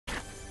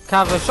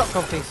Can I have a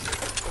shotgun, please?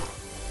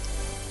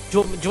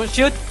 Do you want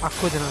shield? I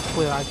couldn't.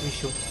 I'd be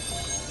shield.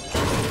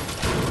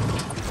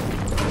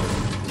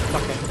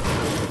 Okay.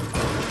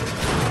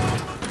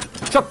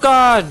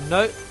 Shotgun!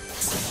 No.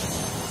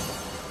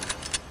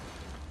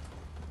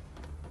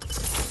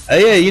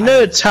 Yeah, you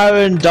know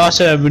Taran,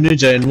 Dasha, and Manuja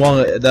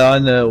they're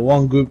in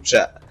one group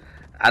chat,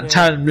 and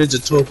Taran and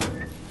Manuja talk.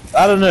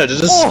 I don't know, they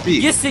just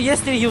speak.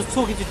 Yesterday he was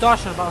talking to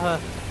Dasha about her.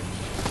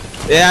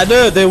 Yeah, I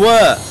know they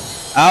were.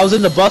 I was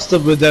in the bus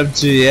stop with them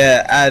too.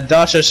 Yeah, and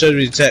Dasha showed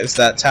me text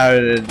that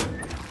Taran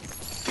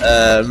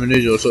and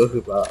Manuja were talking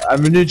about.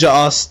 And Manuja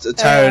asked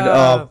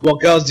Taran, "What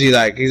girls do you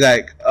like?" He's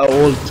like,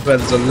 "All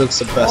depends on looks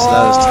and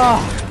personality."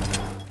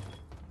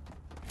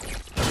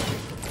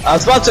 I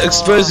was about to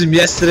expose him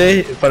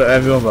yesterday in front of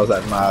everyone, but I was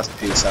like, "Nah,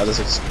 peace. I'll just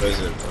expose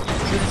him."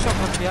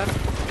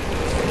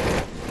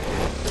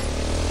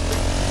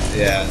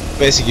 Yeah,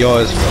 basically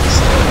yours.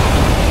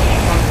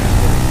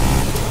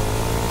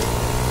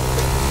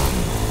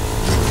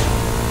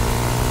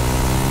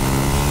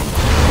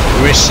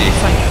 Where is she?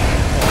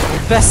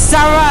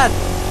 Besaran!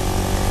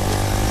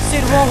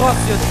 Sit wrong off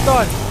your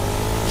done.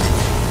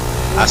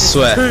 I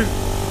swear.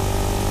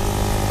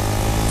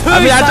 I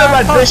mean, I don't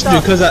mind Vishnu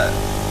because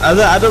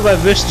I don't mind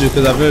Vishnu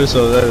because I've known him for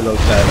a very long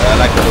time. I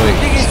like the way. The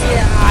thing is,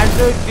 yeah, I've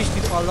known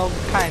Vishnu for a long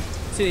time.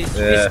 So it's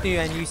Vishnu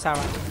and you,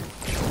 Sarah.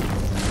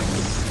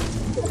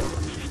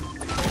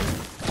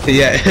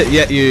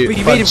 Yeah, you but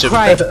you punch made him him.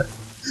 cry.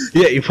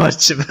 Yeah, you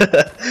punch him.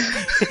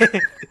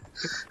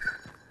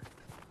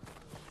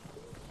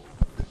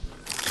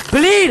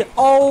 Bleed!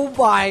 Oh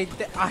my!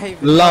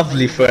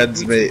 Lovely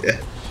friends, mate.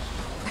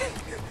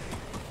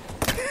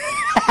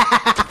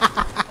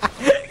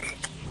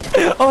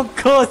 Of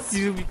course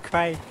you'll be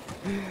crying.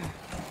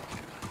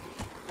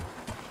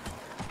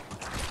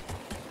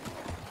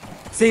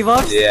 Save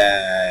us?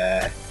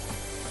 Yeah.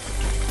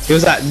 He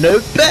was like, "No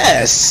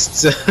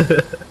best."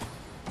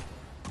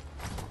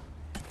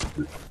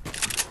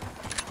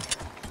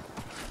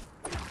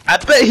 I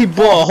bet he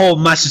bought a whole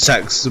Match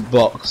Attax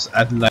box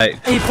and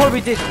like. He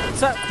probably did.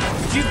 So,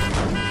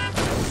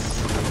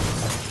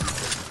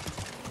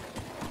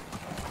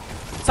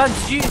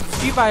 did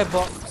you buy a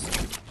box?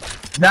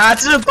 Nah, I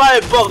didn't buy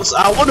a box.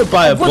 I want to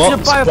buy a box. I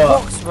wanted to buy a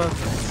box, bro.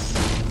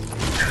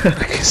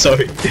 Okay,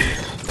 sorry.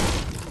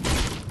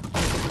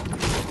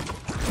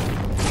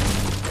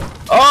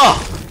 Oh!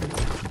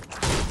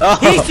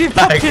 He's too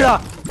popular!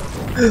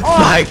 Oh,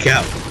 my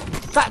God.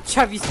 That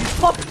chav is too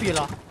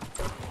popular!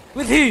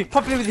 With who?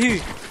 Popular with who?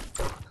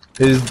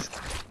 Who's...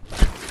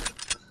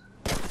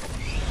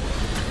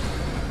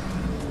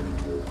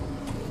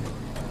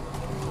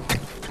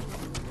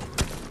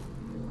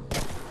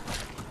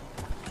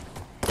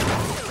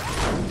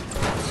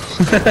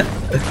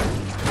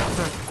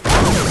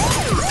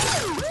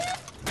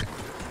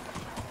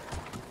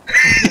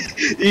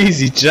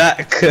 Easy,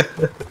 Jack.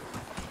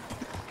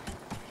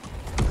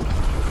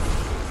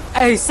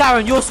 Hey,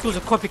 Saren, your school's a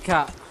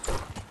copycat.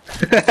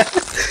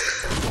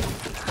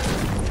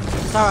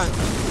 Saren.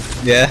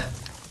 Yeah.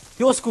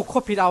 Your school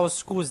copied our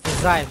school's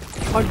design,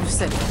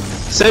 100%.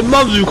 Same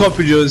mums who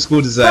copied your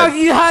school design. Bro,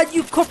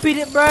 you copied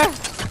it, bro.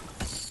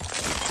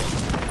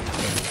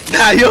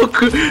 Nah, your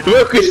school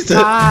is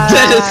the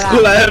deadest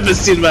school I ever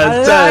seen in my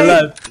entire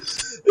life.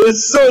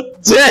 It's so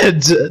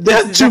dead. They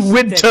have 2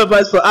 wind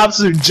turbines for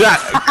absolute jack.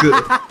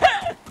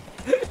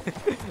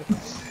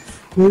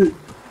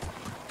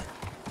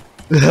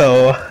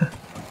 No.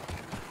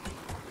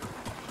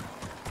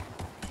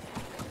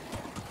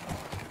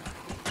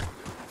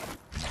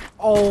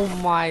 Oh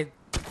my.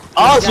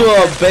 Ours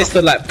were based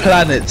on like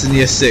planets in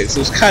year 6. It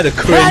was kind of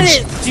cringe.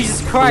 Planets!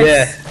 Jesus Christ!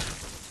 Yeah.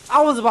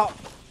 I was about.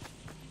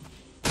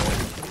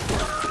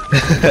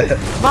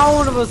 My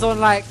one was on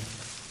like.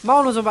 My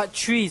one was on about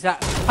trees,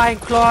 like pine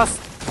class,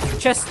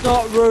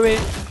 chestnut, ruin.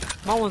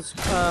 My one's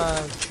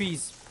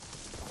trees.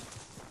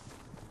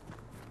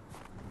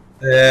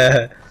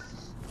 Yeah.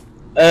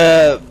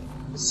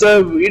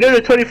 So you know the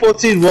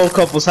 2014 World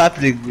Cup was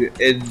happening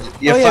in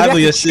year 5 or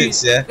year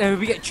 6, yeah? Yeah,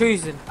 we get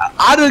chosen.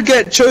 I didn't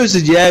get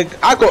chosen, yeah.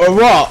 I got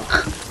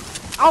Iraq.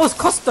 I was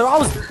Costa. I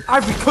was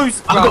Ivory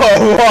Coast. Bro. I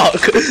got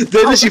Iraq.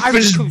 They literally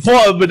finished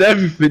bottom and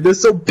everything. They're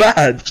so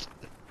bad.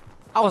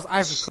 I was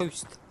Ivory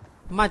Coast.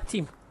 My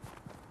team.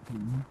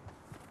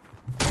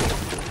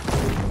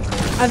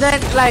 And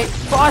then, like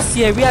for us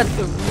here, we had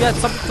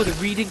something called the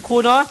reading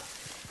corner,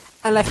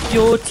 and like if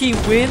your team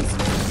wins,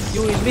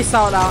 you will miss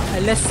out on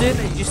a lesson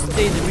and you just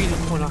stay in the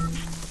reading corner.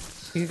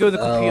 You can go to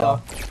the computer.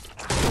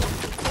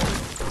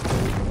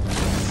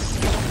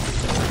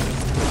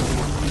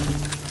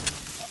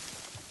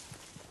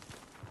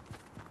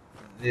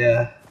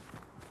 Yeah.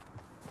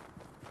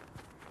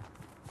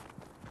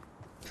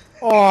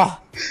 Oh,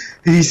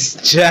 he's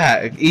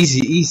Jack.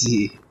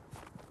 Easy.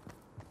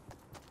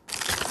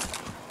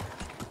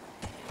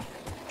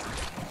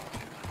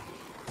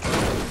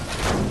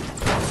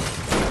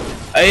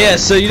 Yeah,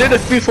 so you know the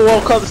FIFA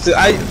World Cups.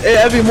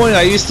 Every morning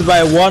I used to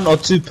buy 1 or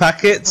 2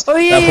 packets. Oh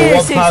yeah,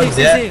 for £1,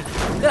 yeah.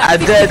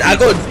 And then I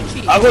got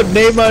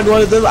Neymar in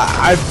one of them.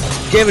 I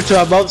gave it to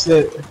my mum.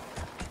 So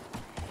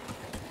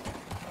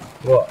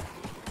What?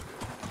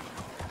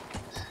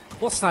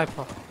 What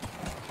sniper?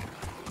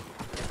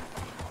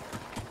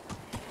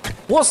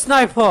 What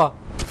sniper?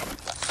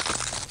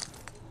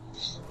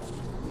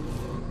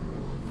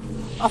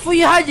 I thought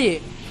you had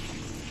it.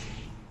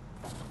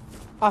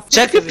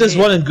 Check if there's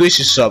one in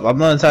Greash's shop. I'm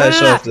not entirely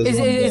sure if there's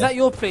one. Is that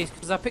your place?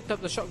 Because I picked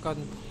up the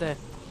shotgun there.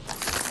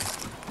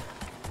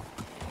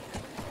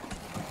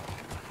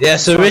 Yeah,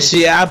 so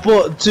Rishi, I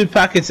bought 2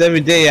 packets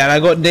every day, and I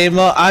got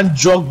Neymar and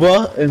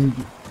Drogba in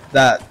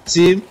that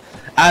team,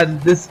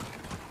 and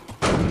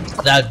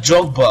that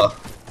Drogba.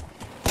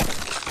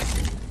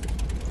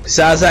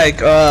 So I was like,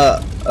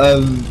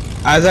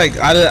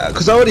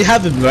 because I already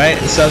have him, right?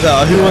 So I was like,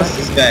 oh, who wants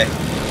this guy? I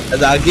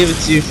was like, I'll give it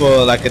to you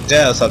for like a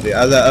day or something.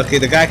 I was like, okay,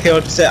 the guy came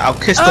up to say, I'll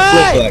kiss the floor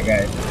for that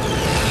guy.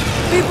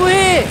 People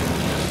here!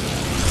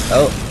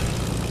 Oh.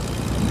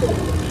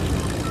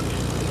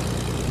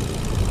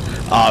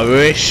 Oh,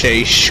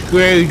 Rishi,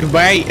 screwed,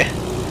 mate.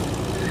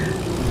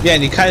 Yeah,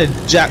 and he kind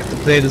of jacked the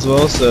plane as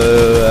well,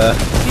 so.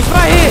 He's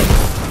right here!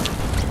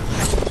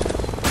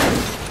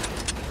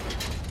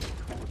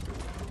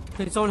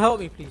 Can someone help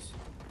me, please?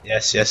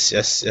 Yes.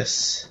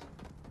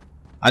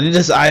 I need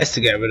his eyes to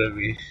get rid of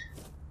me.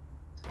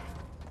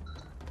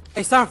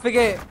 Hey, Saren,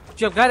 forget it. Do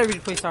you have Glider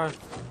replay, Saren?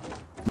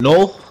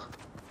 No?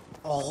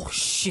 Oh,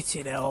 shit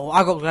it hell.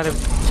 I got Glider.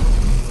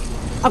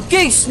 I'm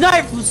getting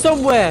sniped from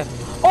somewhere!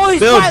 Oh,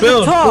 he's right at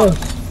the top!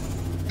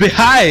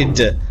 Behind!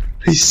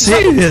 He's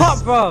sitting serious!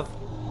 top, bro!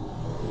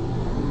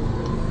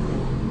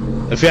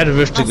 If you had a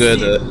rift to go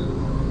there.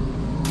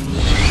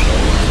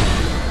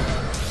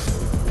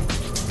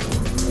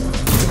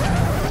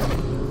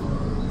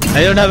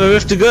 I don't have a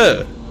rift to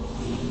go!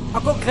 I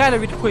got Glider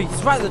replay,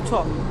 he's right at the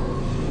top.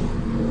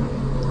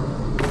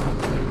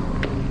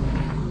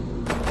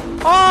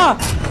 Ah!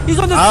 He's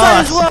on the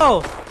side as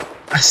well!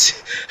 I see.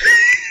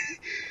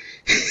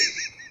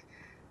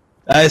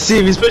 I see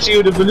him, he's pushing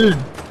you with a balloon.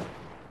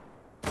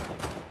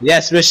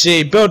 Yes,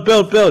 Rishi, build.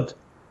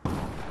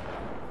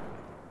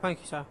 Thank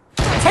you, sir.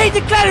 Take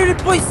the Glider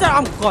replay, sir!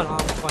 I'm gone,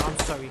 I'm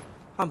sorry.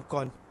 I'm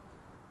gone.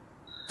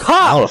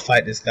 Cut! I wanna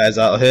fight these guys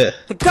out here.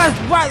 The guy's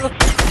right at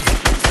the...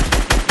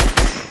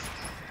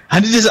 I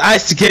need his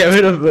eyes to get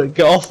rid of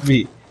get off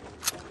me.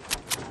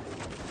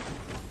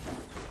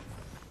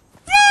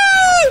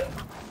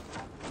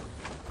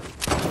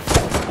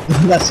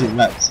 That's it,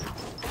 Max.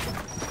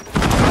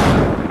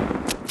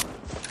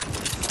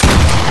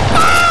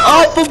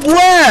 Oh, from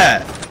where?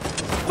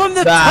 From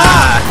the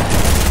top!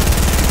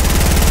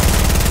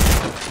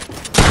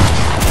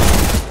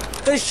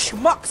 There's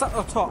schmucks at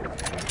the top.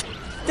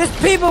 There's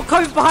people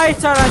coming behind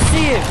us, I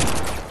see him.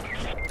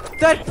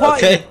 Third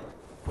party. Okay.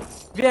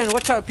 Vian,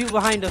 watch out, people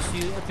behind us.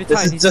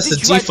 This is just a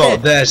default.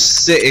 Right there,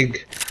 sitting,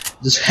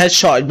 just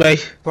headshotting me.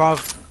 Bro.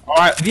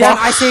 Alright, Vian,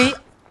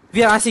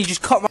 I say,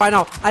 just cut right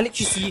now. I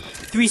literally see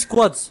 3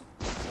 squads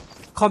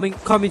coming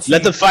to you.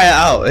 Let them fire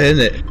out,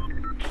 innit?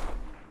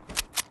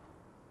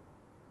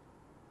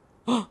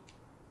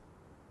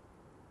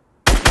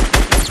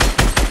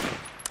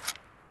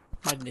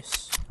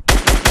 Madness.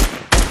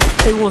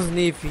 It wasn't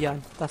near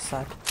Vian. That's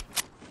sad.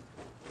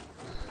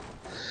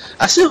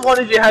 I still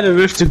wanted you had a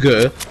rift to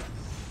go.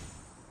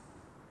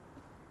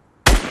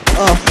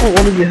 Oh, I thought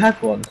one of you had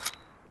one.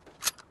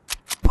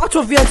 I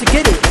told Vian to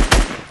get it.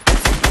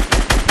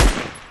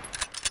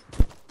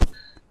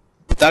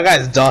 That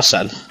guy's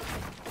Darshan.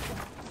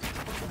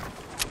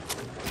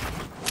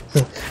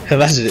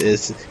 Imagine it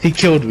is. He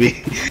killed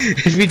me.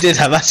 If he did,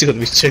 I'm actually gonna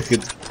be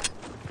triggered.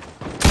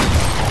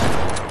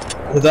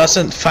 The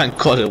Darshan, thank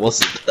God it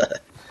wasn't.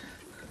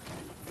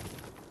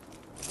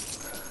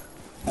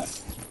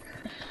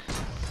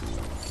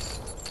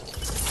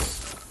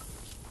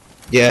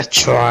 Yeah,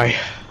 try.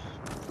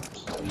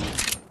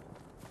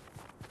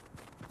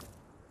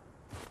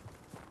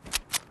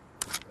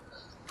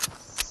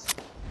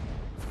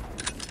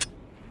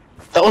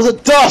 That was a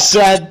dust,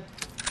 man!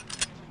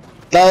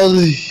 That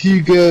was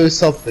Hugo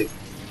something.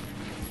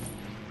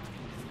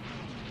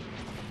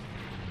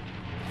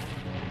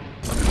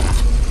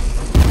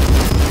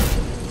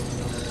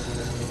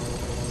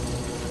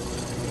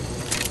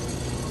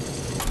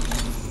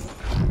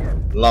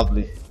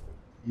 Lovely.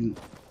 You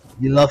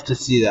love to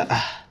see that.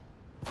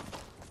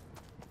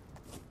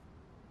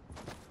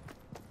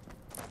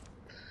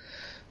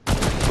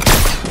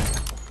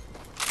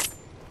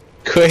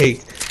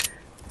 Craig.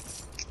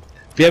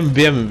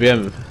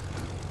 Bien.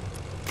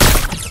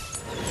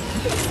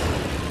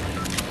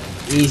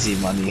 Easy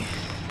money.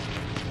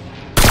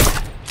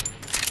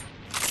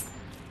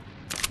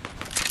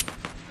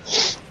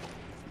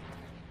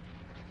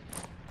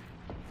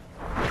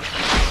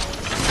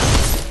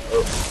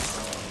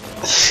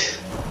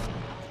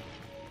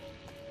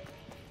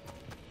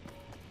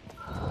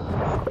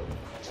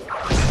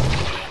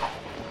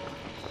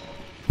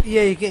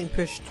 Yeah, you're getting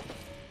pushed.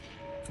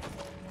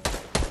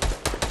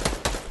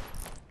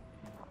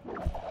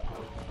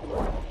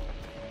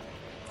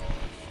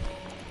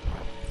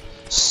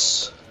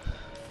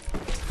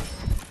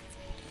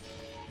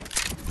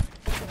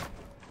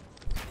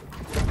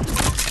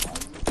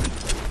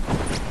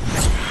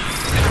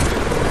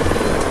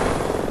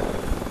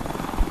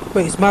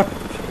 Wait, it's my...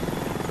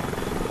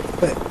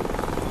 Wait.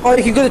 Oh,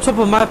 you can go to the top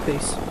of my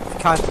place. If you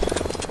can.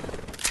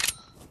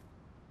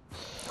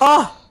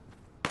 Ah!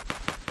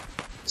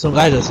 Some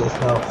guy does this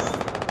now.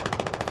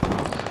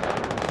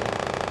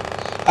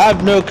 I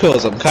have no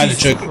kills, I'm kinda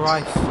triggered.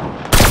 Christ.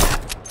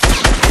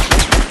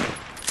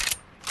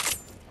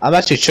 I'm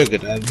actually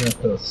triggered, I have no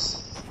kills.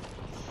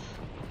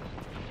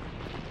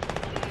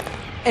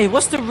 Hey,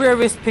 what's the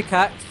rarest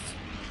pickaxe?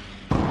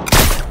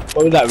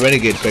 Probably that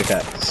renegade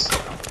pickaxe.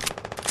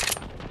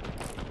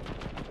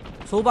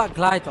 It's all about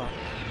glider.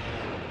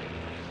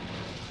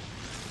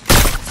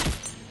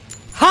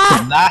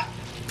 Ha! Nah!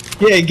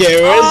 You ain't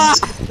getting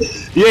res!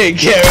 You ain't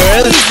getting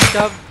res! Easy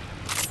dub.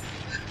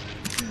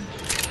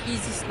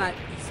 Easy snipe,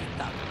 easy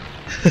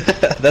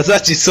dub. That's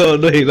actually so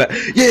annoying, like,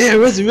 yeah,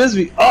 res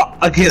me! Oh,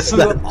 I get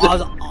snapped!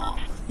 Oh,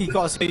 he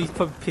got us, he's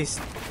probably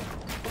pissed.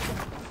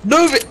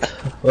 No,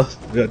 oh,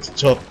 we got to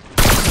chop.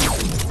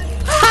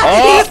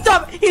 He looked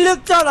up! He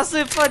looked up! That's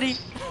so funny!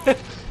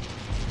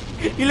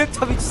 He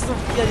looked up, he just saw me.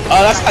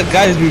 Oh, that's that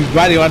guy who's been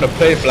riding around the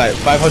plane for like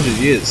 500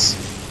 years.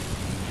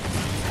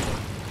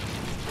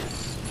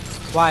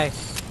 Why?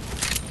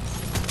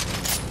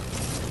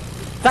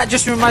 That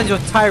just reminds you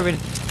of Tyrant.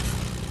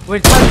 When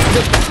Tyrant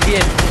looked at the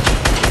end,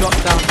 he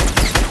dropped down.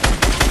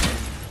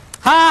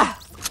 Ha!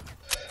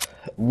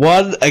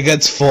 1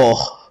 against 4.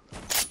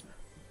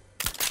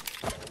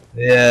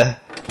 Yeah.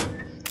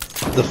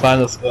 The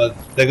final squad.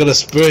 They're gonna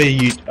spray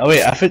you. Oh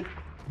wait, I think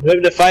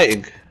maybe they're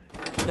fighting.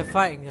 They're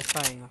fighting, I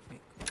think.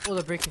 Or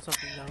they're breaking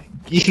something down.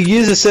 You can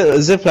use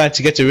a zip line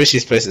to get to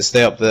Rishi's place and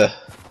stay up there.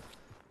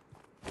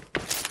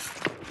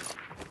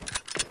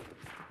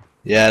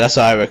 Yeah, that's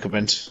what I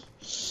recommend.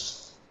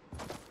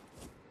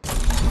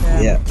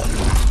 Yeah.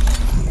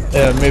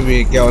 Yeah,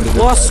 maybe get on the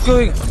What's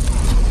going?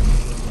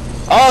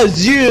 Oh,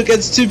 it's you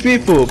against 2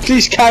 people.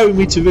 Please carry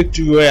me to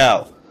Victory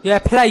Royale. Yeah,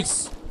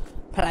 place.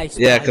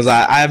 Yeah, because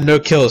I have no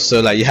kills, so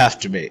like you have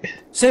to, mate.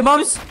 Say,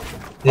 mums.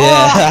 Yeah,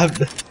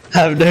 Oh! I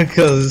have no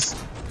kills.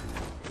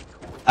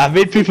 I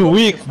made people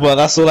weak, but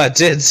that's all I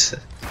did.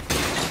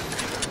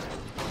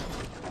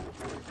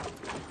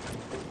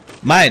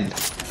 Mine.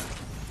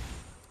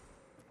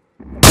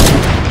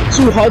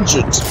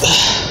 200.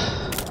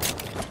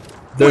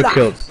 No Pula.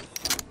 kills.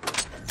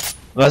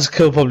 Last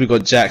kill probably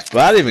got jacked,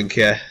 but I don't even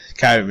care.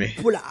 Carry me.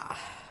 Pula.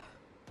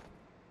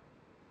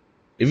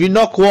 If you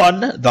knock one,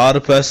 the other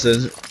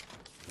person.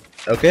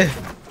 Okay.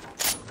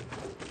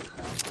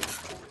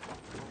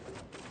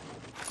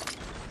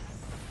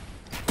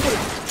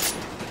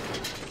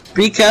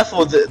 Be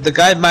careful. The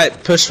guy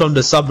might push from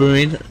the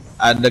submarine,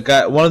 and the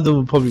guy, one of them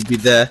will probably be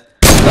there.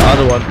 The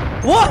other one.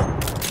 What?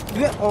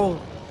 Yeah, oh.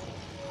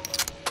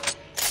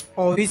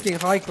 Oh, he's getting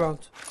high ground.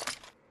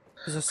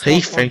 He's a He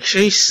smart one. thinks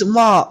he's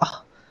smart.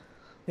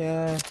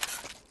 Yeah.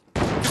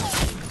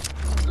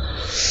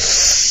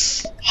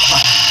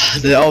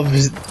 They're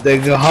obviously, they're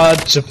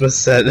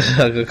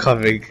 100%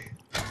 coming.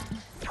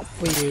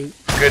 Wait.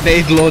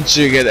 Grenade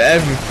launching and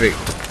everything.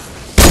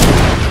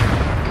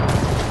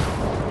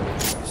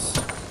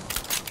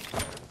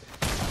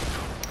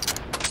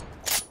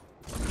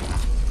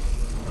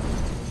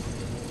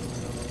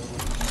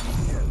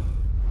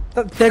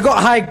 They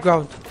got high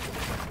ground.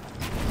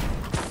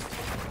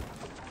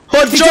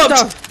 Hot He jumped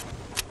jumps! down.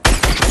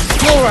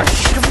 Floor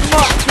rush.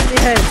 Marked in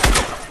the head.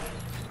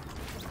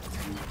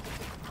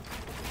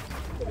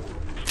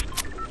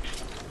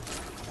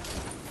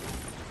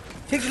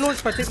 Take the launch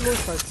pad,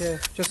 yeah.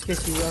 Just in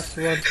case you have to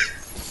run.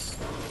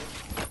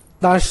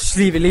 Nah, just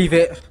leave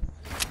it.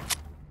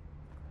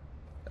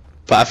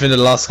 But I think the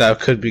last guy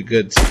could be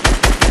good.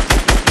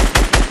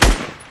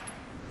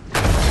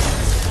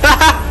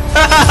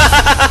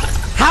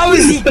 How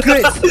is he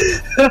good?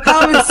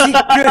 How is he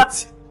good?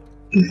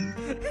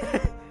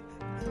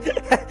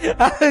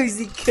 How is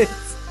he good?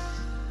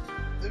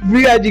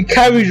 Riyad, you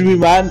carried me,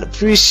 man.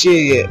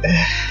 Appreciate it.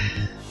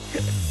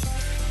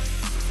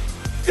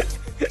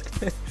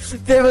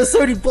 There were so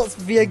many bots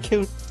being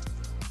killed.